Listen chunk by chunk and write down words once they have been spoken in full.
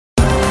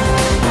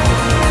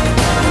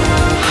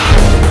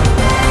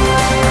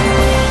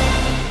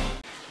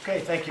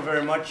thank you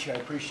very much. I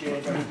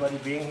appreciate everybody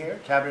being here,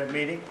 cabinet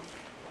meeting.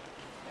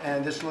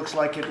 And this looks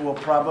like it will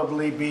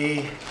probably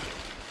be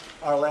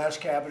our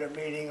last cabinet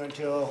meeting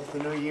until the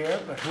new year,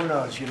 but who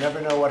knows? You never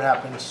know what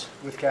happens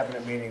with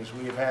cabinet meetings.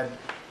 We've had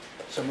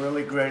some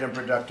really great and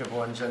productive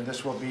ones, and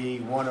this will be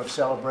one of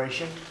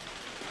celebration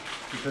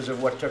because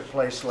of what took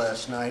place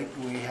last night.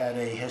 We had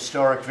a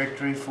historic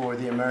victory for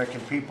the American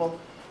people.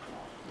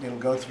 It'll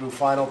go through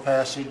final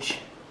passage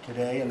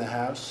today in the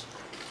House.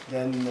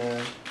 Then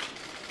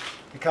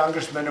the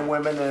congressmen and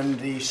women and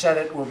the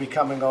Senate will be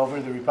coming over,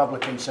 the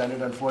Republican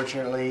Senate.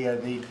 Unfortunately,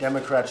 the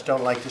Democrats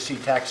don't like to see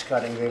tax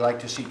cutting. They like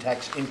to see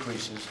tax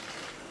increases.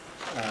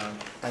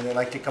 And they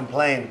like to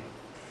complain,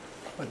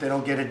 but they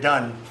don't get it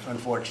done,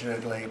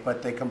 unfortunately.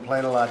 But they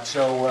complain a lot.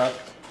 So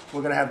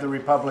we're going to have the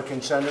Republican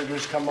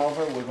senators come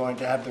over. We're going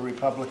to have the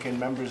Republican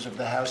members of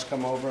the House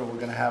come over. We're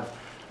going to have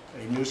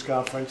a news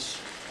conference.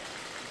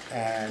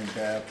 And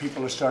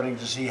people are starting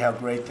to see how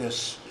great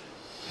this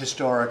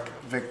historic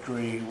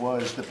victory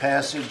was. The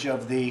passage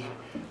of the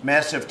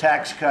massive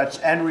tax cuts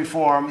and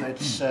reform.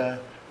 It's a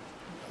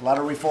lot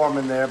of reform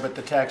in there, but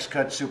the tax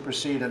cuts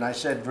supersede. And I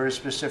said very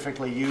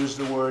specifically, use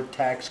the word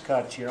tax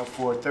cuts. You know,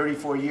 for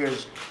 34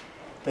 years,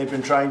 they've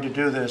been trying to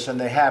do this, and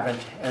they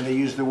haven't, and they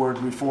use the word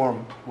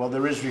reform. Well,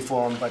 there is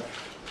reform, but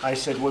I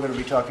said we're going to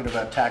be talking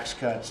about tax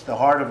cuts. The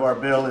heart of our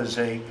bill is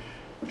a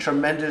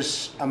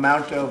tremendous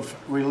amount of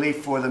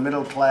relief for the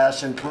middle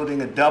class,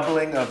 including a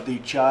doubling of the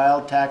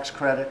child tax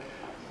credit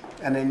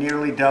and a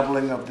nearly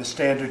doubling of the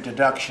standard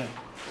deduction.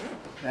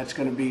 That's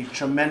going to be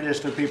tremendous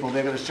for people.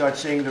 They're going to start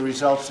seeing the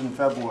results in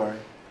February.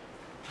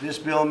 This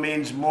bill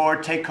means more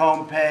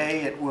take-home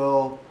pay. It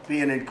will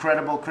be an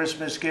incredible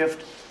Christmas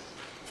gift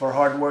for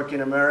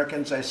hardworking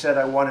Americans. I said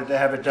I wanted to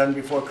have it done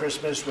before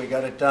Christmas. We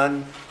got it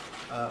done.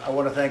 I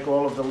want to thank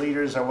all of the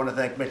leaders. I want to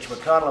thank Mitch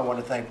McConnell. I want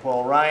to thank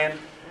Paul Ryan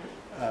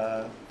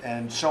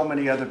and so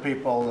many other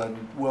people. And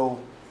we'll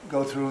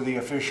go through the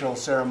official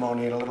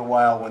ceremony in a little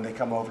while when they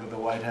come over to the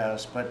White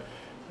House. But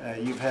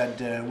we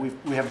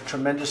have a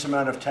tremendous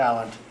amount of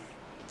talent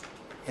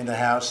in the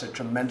House, a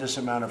tremendous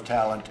amount of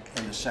talent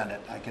in the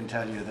Senate. I can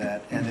tell you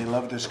that. And they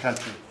love this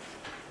country.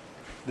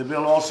 The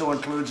bill also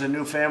includes a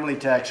new family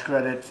tax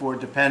credit for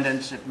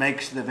dependents. It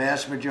makes the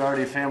vast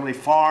majority of family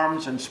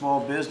farms and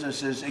small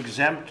businesses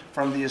exempt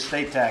from the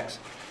estate tax.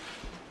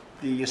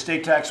 The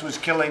estate tax was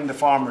killing the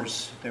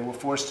farmers. They were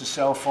forced to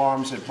sell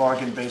farms at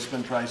bargain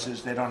basement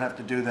prices. They don't have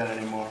to do that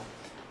anymore.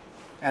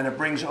 And it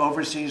brings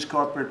overseas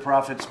corporate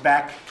profits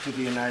back to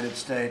the United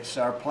States.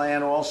 Our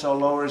plan also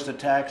lowers the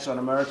tax on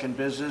American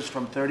business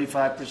from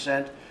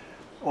 35%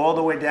 all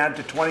the way down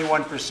to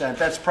 21%.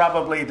 That's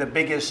probably the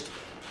biggest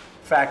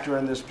factor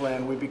in this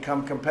plan. We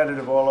become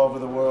competitive all over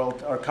the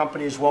world. Our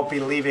companies won't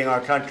be leaving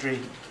our country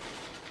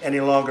any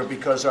longer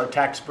because our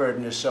tax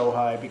burden is so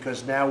high,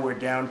 because now we're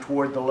down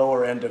toward the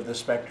lower end of the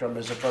spectrum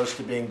as opposed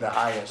to being the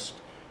highest.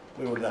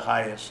 We were the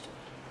highest.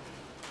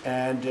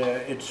 And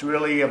it's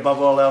really,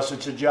 above all else,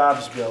 it's a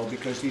jobs bill,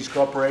 because these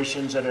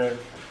corporations that are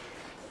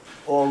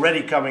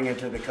already coming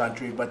into the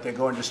country, but they're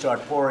going to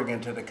start pouring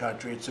into the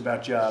country, it's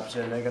about jobs,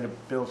 and they're going to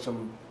build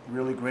some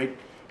really great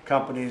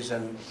companies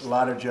and a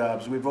lot of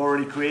jobs. We've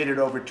already created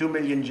over 2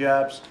 million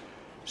jobs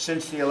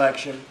since the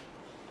election.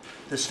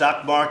 The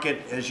stock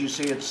market, as you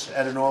see, it's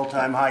at an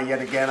all-time high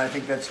yet again. I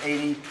think that's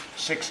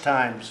 86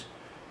 times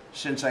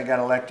since I got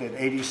elected.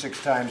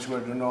 86 times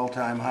we're at an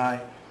all-time high.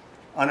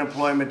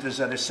 Unemployment is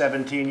at a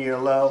 17-year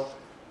low.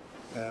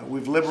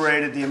 We've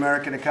liberated the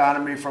American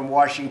economy from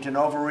Washington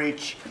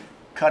overreach,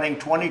 cutting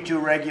 22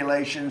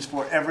 regulations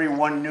for every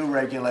one new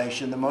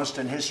regulation, the most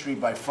in history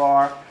by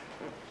far.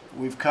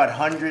 We've cut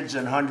hundreds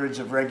and hundreds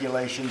of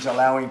regulations,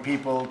 allowing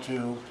people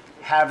to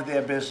have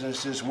their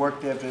businesses,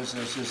 work their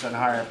businesses, and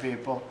hire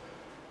people.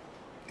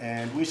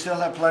 And we still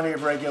have plenty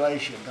of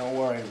regulation. Don't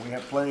worry, we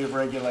have plenty of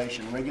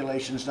regulation.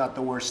 Regulation's not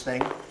the worst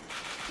thing,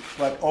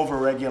 but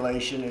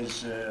over-regulation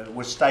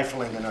was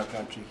stifling in our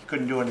country.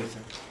 Couldn't do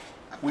anything.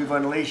 We've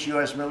unleashed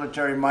U.S.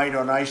 military might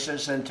on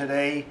ISIS, and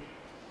today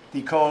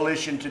the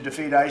coalition to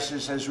defeat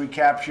ISIS has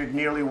recaptured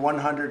nearly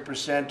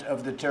 100%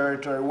 of the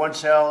territory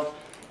once held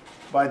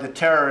by the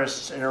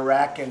terrorists in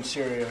Iraq and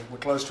Syria. We're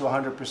close to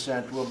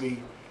 100%. We'll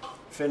be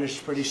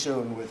finished pretty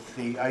soon with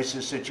the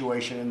ISIS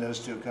situation in those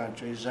two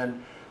countries.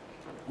 And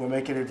we're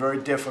making it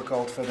very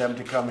difficult for them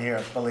to come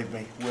here, believe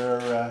me.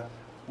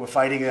 We're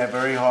fighting that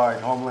very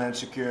hard, Homeland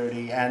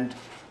Security and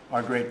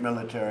our great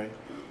military.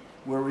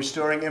 We're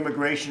restoring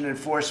immigration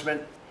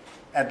enforcement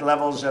at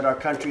levels that our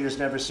country has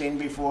never seen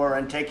before,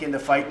 and taking the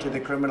fight to the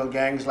criminal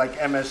gangs like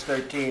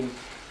MS-13,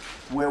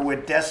 where we're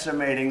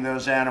decimating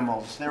those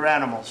animals. They're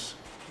animals.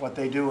 What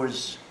they do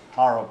is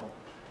horrible,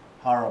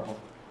 horrible.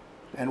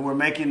 And we're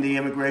making the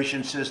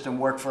immigration system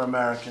work for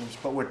Americans,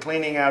 but we're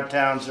cleaning out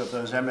towns of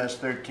those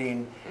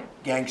MS-13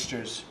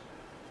 gangsters.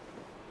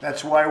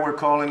 That's why we're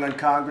calling on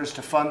Congress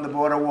to fund the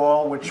border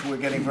wall, which we're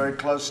getting very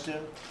close to.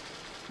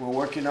 We're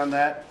working on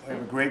that. We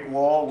have a great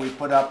wall. We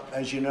put up,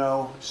 as you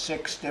know,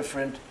 6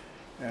 different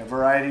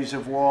varieties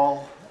of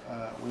wall.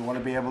 We want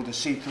to be able to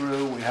see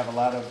through. We have a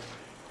lot of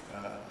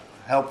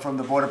help from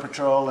the Border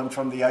Patrol and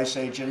from the ICE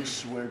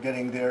agents. We're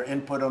getting their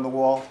input on the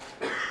wall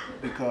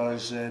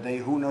because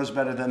who knows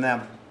better than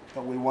them?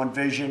 But we want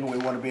vision. We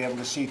want to be able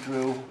to see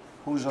through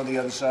who's on the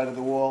other side of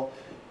the wall.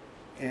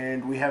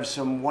 And we have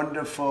some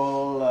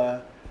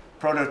wonderful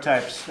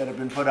prototypes that have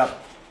been put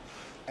up.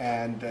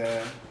 And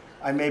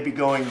I may be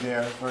going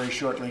there very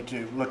shortly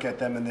to look at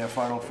them in their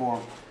final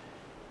form.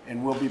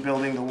 And we'll be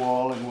building the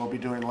wall, and we'll be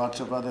doing lots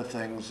of other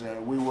things.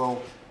 We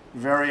will,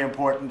 very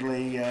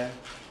importantly,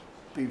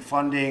 be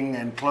funding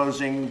and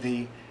closing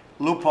the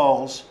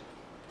loopholes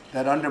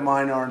that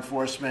undermine our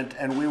enforcement,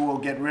 and we will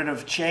get rid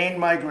of chain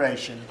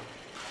migration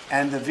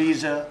and the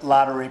visa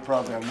lottery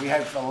program. We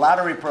have a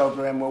lottery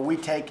program where we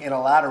take in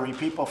a lottery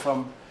people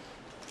from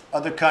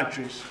other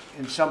countries.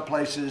 In some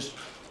places,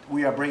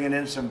 we are bringing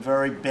in some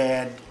very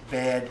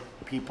bad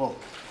people.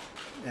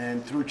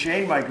 And through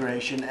chain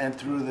migration and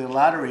through the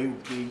lottery,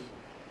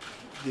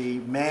 the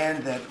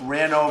man that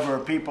ran over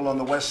people on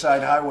the West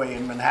Side Highway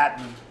in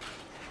Manhattan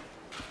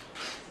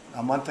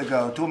a month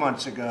ago, 2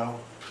 months ago,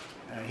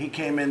 he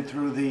came in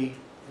through the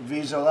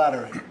visa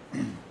lottery.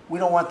 We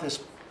don't want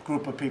this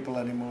group of people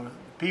anymore.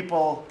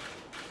 People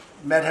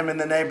met him in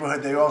the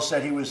neighborhood. They all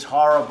said he was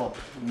horrible,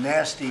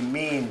 nasty,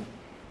 mean,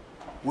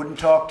 wouldn't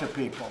talk to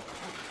people.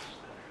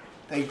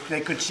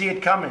 They could see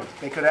it coming.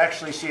 They could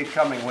actually see it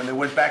coming. When they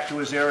went back to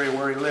his area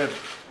where he lived,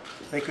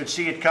 they could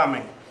see it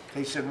coming.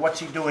 They said, what's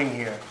he doing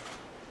here?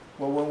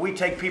 Well, when we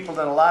take people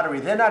to the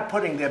lottery, they're not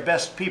putting their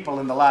best people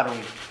in the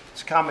lottery.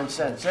 It's common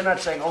sense. They're not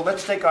saying, oh,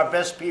 let's take our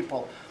best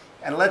people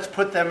and let's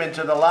put them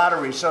into the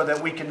lottery so that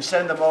we can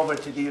send them over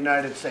to the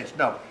United States.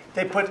 No,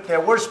 they put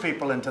their worst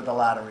people into the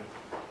lottery.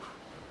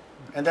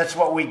 And that's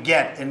what we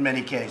get in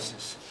many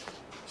cases.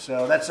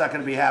 So that's not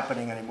going to be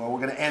happening anymore. We're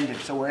going to end it.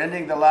 So we're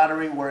ending the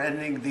lottery. We're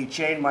ending the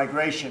chain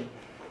migration,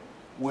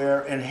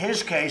 where in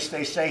his case,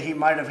 they say he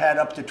might have had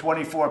up to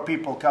 24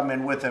 people come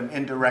in with him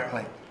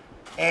indirectly.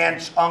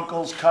 Aunts,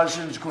 uncles,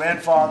 cousins,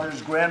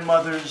 grandfathers,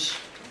 grandmothers.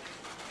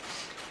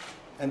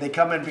 And they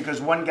come in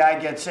because one guy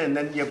gets in,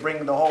 then you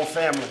bring the whole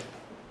family.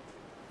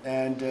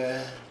 And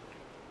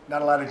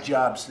not a lot of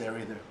jobs there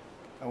either,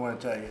 I want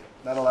to tell you.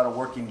 Not a lot of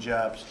working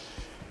jobs.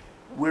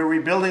 We're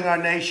rebuilding our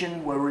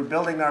nation, we're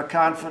rebuilding our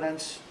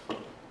confidence,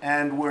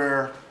 and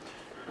we're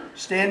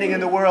standing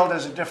in the world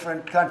as a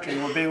different country.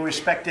 We're being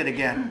respected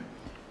again.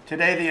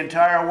 Today, the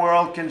entire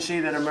world can see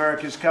that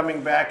America is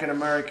coming back, and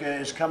America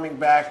is coming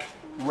back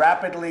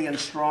rapidly and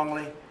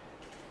strongly.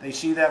 They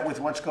see that with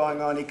what's going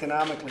on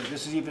economically.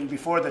 This is even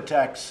before the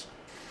tax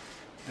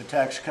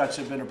cuts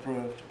have been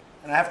approved.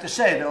 And I have to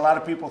say that a lot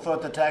of people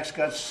thought the tax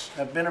cuts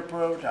have been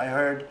approved. I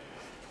heard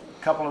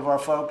a couple of our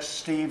folks,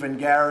 Steve and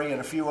Gary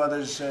and a few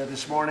others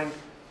this morning,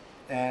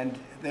 and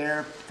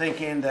they're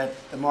thinking that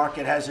the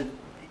market hasn't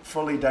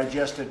fully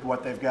digested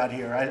what they've got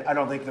here. I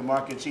don't think the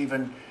market's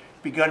even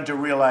begun to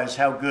realize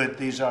how good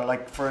these are,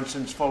 like, for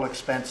instance, full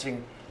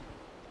expensing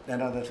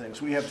and other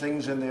things. We have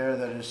things in there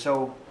that is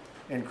so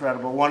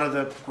incredible. One of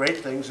the great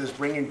things is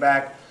bringing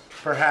back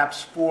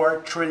perhaps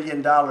 $4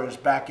 trillion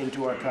back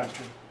into our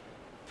country.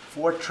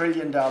 $4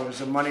 trillion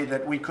of money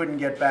that we couldn't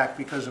get back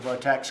because of our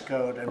tax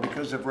code and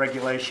because of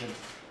regulation.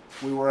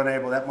 We were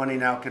unable. That money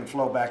now can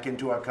flow back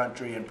into our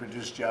country and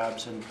produce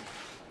jobs and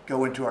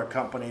go into our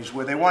companies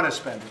where they want to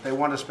spend it. They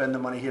want to spend the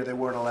money here. They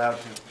weren't allowed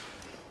to.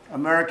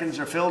 Americans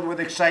are filled with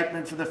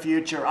excitement for the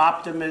future,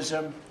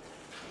 optimism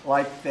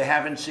like they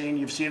haven't seen.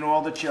 You've seen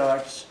all the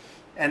charts,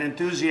 and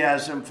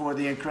enthusiasm for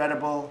the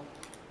incredible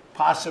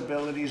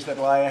possibilities that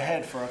lie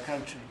ahead for our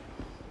country.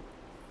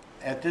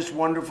 At this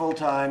wonderful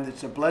time,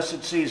 it's a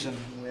blessed season.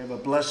 We have a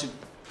blessed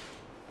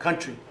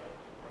country.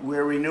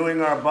 We're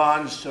renewing our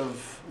bonds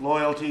of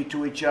loyalty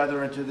to each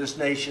other and to this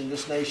nation.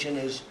 This nation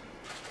is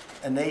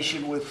a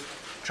nation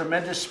with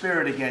tremendous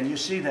spirit again. You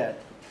see that.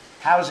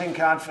 Housing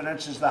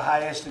confidence is the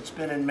highest it's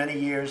been in many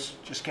years,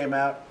 just came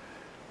out.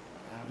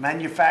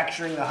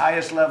 Manufacturing, the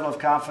highest level of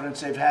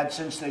confidence they've had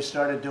since they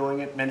started doing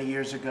it many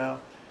years ago.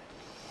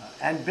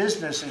 And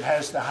business, it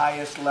has the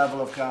highest level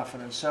of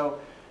confidence. So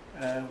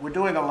we're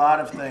doing a lot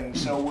of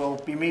things. So we'll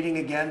be meeting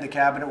again. The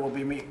cabinet will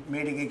be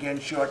meeting again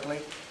shortly.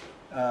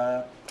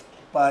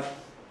 But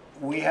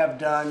we have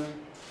done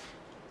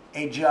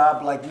a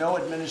job like no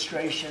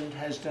administration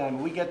has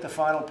done. We get the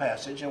final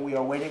passage, and we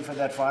are waiting for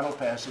that final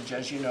passage.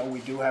 As you know, we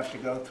do have to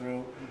go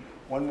through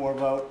one more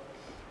vote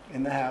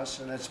in the House,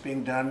 and that's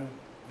being done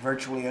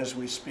virtually as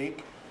we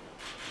speak.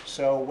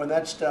 So when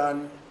that's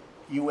done,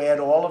 you add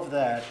all of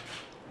that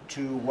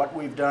to what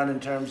we've done in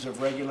terms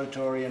of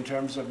regulatory, in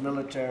terms of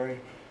military.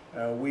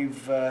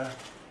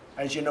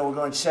 As you know, we're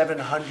going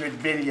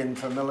 $700 billion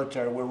for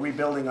military. We're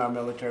rebuilding our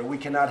military. We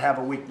cannot have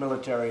a weak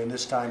military in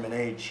this time and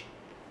age.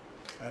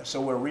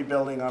 So we're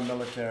rebuilding our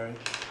military.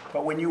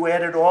 But when you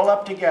add it all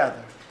up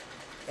together,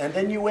 and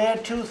then you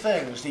add two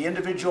things, the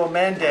individual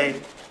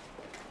mandate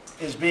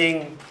is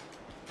being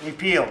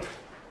repealed.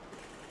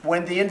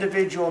 When the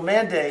individual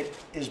mandate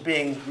is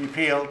being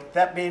repealed,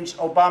 that means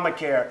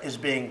Obamacare is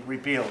being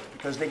repealed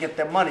because they get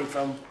their money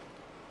from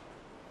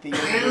the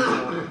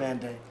individual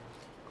mandate.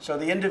 So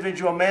the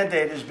individual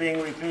mandate is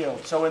being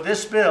repealed. So in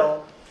this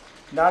bill,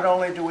 Not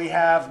only do we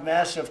have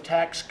massive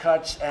tax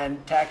cuts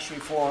and tax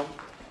reform,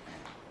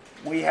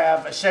 we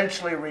have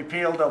essentially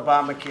repealed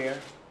Obamacare,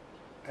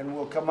 and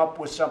we'll come up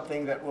with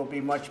something that will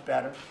be much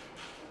better,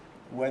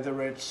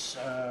 whether it's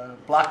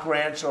block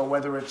grants or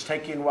whether it's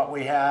taking what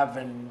we have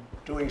and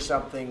doing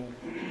something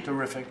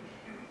terrific.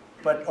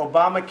 But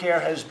Obamacare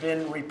has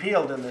been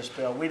repealed in this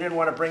bill. We didn't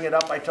want to bring it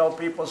up. I told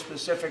people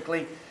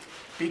specifically,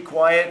 be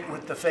quiet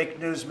with the fake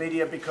news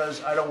media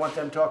because I don't want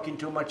them talking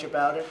too much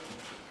about it,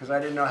 because I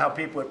didn't know how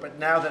people would. But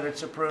now that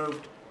it's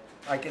approved,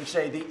 I can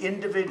say the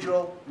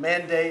individual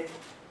mandate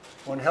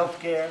on health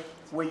care,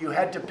 where you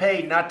had to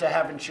pay not to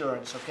have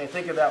insurance. Okay,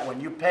 think of that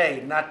one. You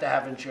pay not to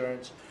have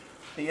insurance.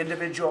 The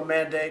individual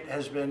mandate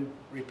has been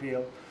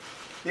repealed.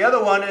 The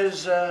other one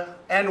is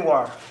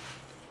ANWR.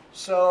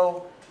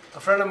 So a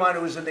friend of mine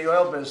who was in the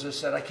oil business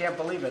said, I can't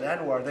believe it,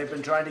 ANWR, they've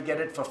been trying to get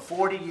it for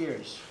 40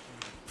 years.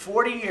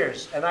 40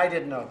 years, and I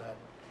didn't know that.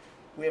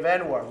 We have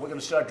ANWR. We're going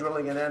to start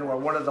drilling in ANWR,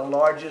 one of the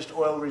largest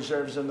oil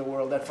reserves in the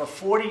world, that for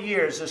 40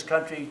 years this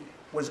country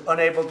was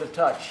unable to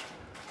touch.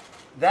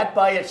 That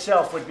by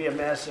itself would be a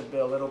massive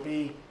bill. It'll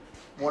be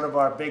one of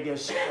our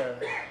biggest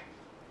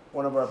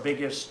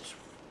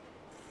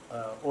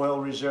oil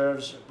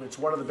reserves. It's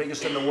one of the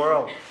biggest in the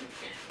world.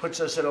 Puts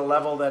us at a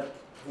level that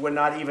we're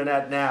not even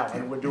at now,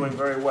 and we're doing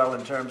very well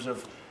in terms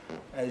of,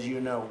 as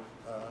you know,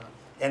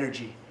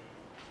 energy.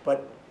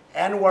 But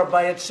ANWR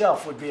by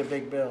itself would be a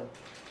big bill.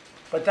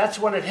 But that's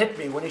when it hit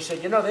me, when he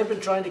said, you know, they've been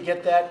trying to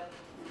get that,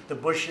 the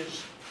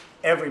Bushes,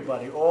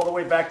 everybody, all the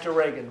way back to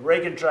Reagan.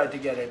 Reagan tried to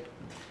get it.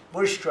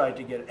 Bush tried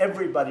to get it.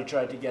 Everybody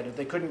tried to get it.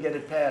 They couldn't get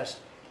it passed.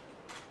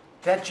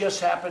 That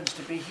just happens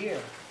to be here.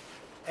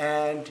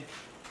 And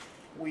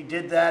we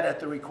did that at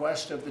the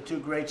request of the two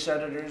great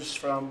senators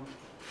from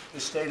the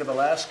state of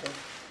Alaska,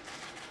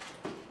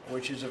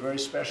 which is a very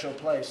special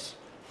place.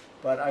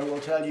 But I will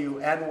tell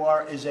you,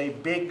 ANWR is a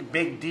big,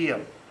 big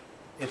deal.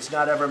 It's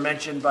not ever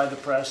mentioned by the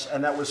press,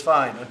 and that was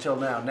fine until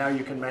now. Now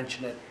you can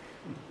mention it.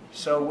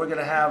 So we're going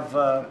to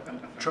have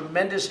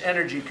tremendous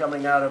energy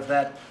coming out of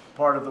that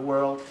part of the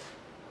world,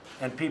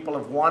 and people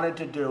have wanted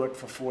to do it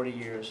for 40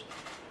 years.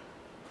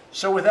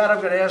 So with that,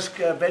 I'm going to ask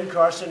Ben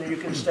Carson, and you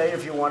can stay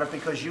if you want it,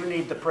 because you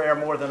need the prayer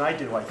more than I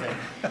do, I think.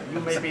 You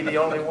may be the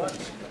only one.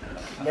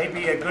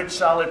 Maybe a good,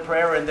 solid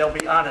prayer, and they'll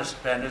be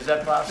honest, Ben. Is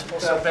that possible?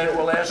 So Ben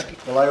will ask you.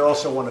 Well, I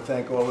also want to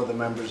thank all of the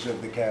members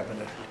of the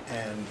cabinet,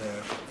 and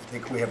I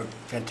think we have a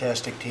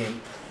fantastic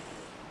team.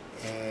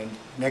 And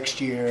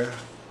next year,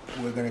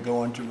 we're going to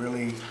go into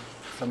really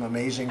some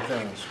amazing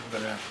things.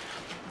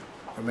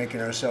 We're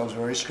making ourselves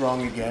very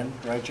strong again,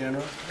 right,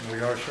 General?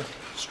 We are, sir.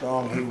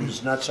 Strong. He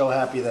was not so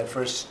happy that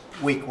first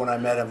week when I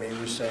met him. He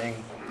was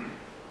saying,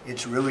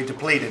 it's really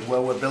depleted.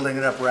 Well, we're building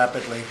it up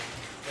rapidly,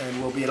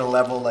 and we'll be at a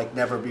level like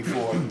never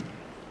before.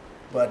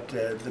 But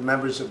the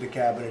members of the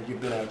cabinet,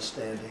 you've been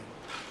outstanding.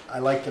 I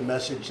like the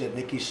message that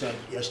Nikki sent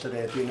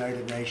yesterday at the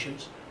United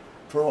Nations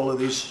for all of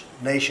these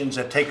nations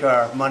that take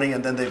our money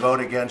and then they vote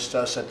against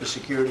us at the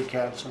Security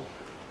Council,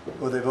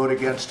 or they vote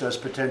against us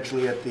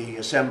potentially at the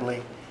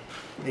Assembly.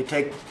 They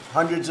take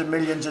hundreds of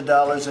millions of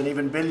dollars and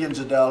even billions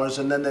of dollars,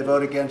 and then they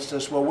vote against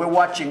us. Well, we're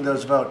watching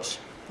those votes.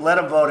 Let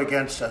them vote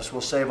against us.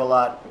 We'll save a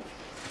lot.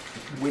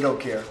 We don't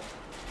care.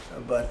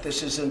 But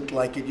this isn't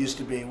like it used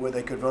to be, where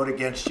they could vote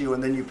against you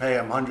and then you pay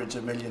them hundreds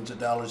of millions of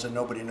dollars and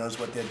nobody knows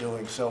what they're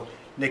doing. So,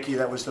 Nikki,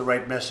 that was the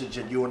right message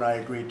that you and I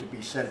agreed to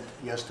be sent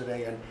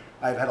yesterday, and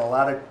I've had a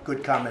lot of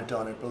good comment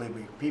on it, believe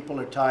me. People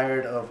are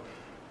tired of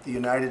the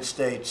United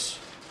States.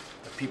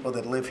 The people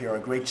that live here are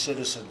great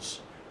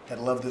citizens that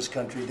love this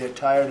country. They're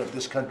tired of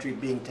this country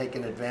being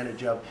taken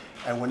advantage of,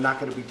 and we're not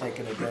going to be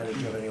taken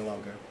advantage of any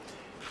longer.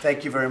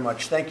 Thank you very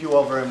much. Thank you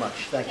all very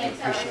much. Thank you.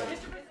 Appreciate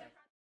it.